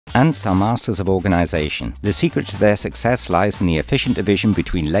Ants are masters of organization. The secret to their success lies in the efficient division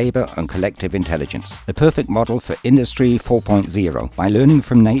between labor and collective intelligence. The perfect model for Industry 4.0. By learning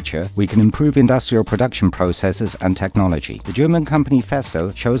from nature, we can improve industrial production processes and technology. The German company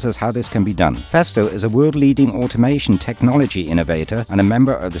Festo shows us how this can be done. Festo is a world-leading automation technology innovator and a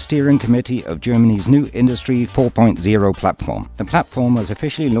member of the steering committee of Germany's new Industry 4.0 platform. The platform was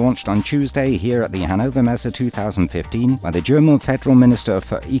officially launched on Tuesday here at the HANNOVER MESSE 2015 by the German Federal Minister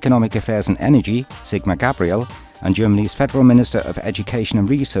for Economic Affairs and Energy, Sigmar Gabriel, and Germany's Federal Minister of Education and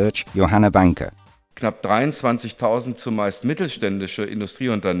Research, Johanna Wanke. Knapp 23.000 zumeist mittelständische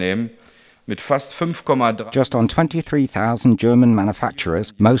Industrieunternehmen mit fast 5,3. Just on 23,000 German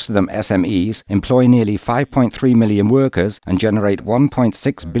manufacturers, most of them SMEs, employ nearly 5.3 million workers and generate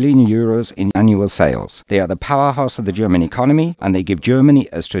 1.6 billion euros in annual sales. They are the powerhouse of the German economy and they give Germany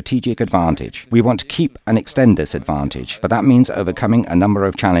a strategic advantage. We want to keep and extend this advantage, but that means overcoming a number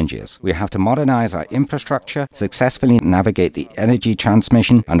of challenges. We have to modernize our infrastructure, successfully navigate the energy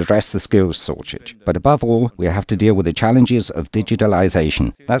transmission and address the skills shortage. But above all, we have to deal with the challenges of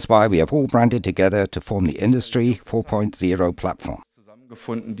digitalization. That's why we have all branded together to form the Industry 4.0 platform.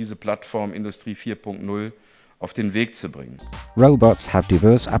 Zusammengefunden, diese Plattform Industrie 4.0 auf den Weg zu bringen. Robots have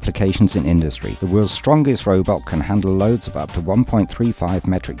diverse applications in industry. The world's strongest robot can handle loads of up to 1.35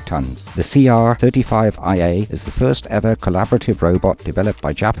 metric tons. The CR35IA is the first ever collaborative robot developed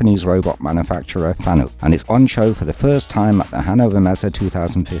by Japanese robot manufacturer FANUC and is on show for the first time at the HANNOVER MESSE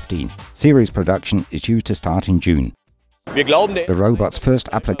 2015. Series production is due to start in June. The robot's first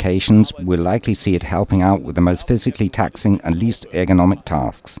applications will likely see it helping out with the most physically taxing and least ergonomic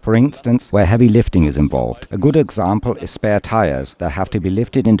tasks. For instance, where heavy lifting is involved. A good example is spare tires that have to be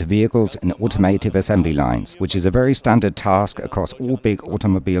lifted into vehicles in automotive assembly lines, which is a very standard task across all big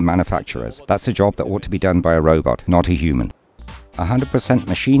automobile manufacturers. That's a job that ought to be done by a robot, not a human. 100%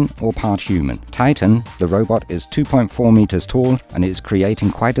 machine or part human. Titan, the robot, is 2.4 meters tall and is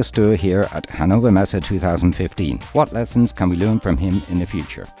creating quite a stir here at HANNOVER MESSE 2015. What lessons can we learn from him in the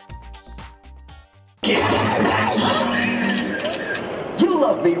future? You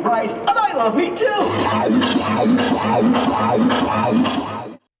love me, right? And I love me too!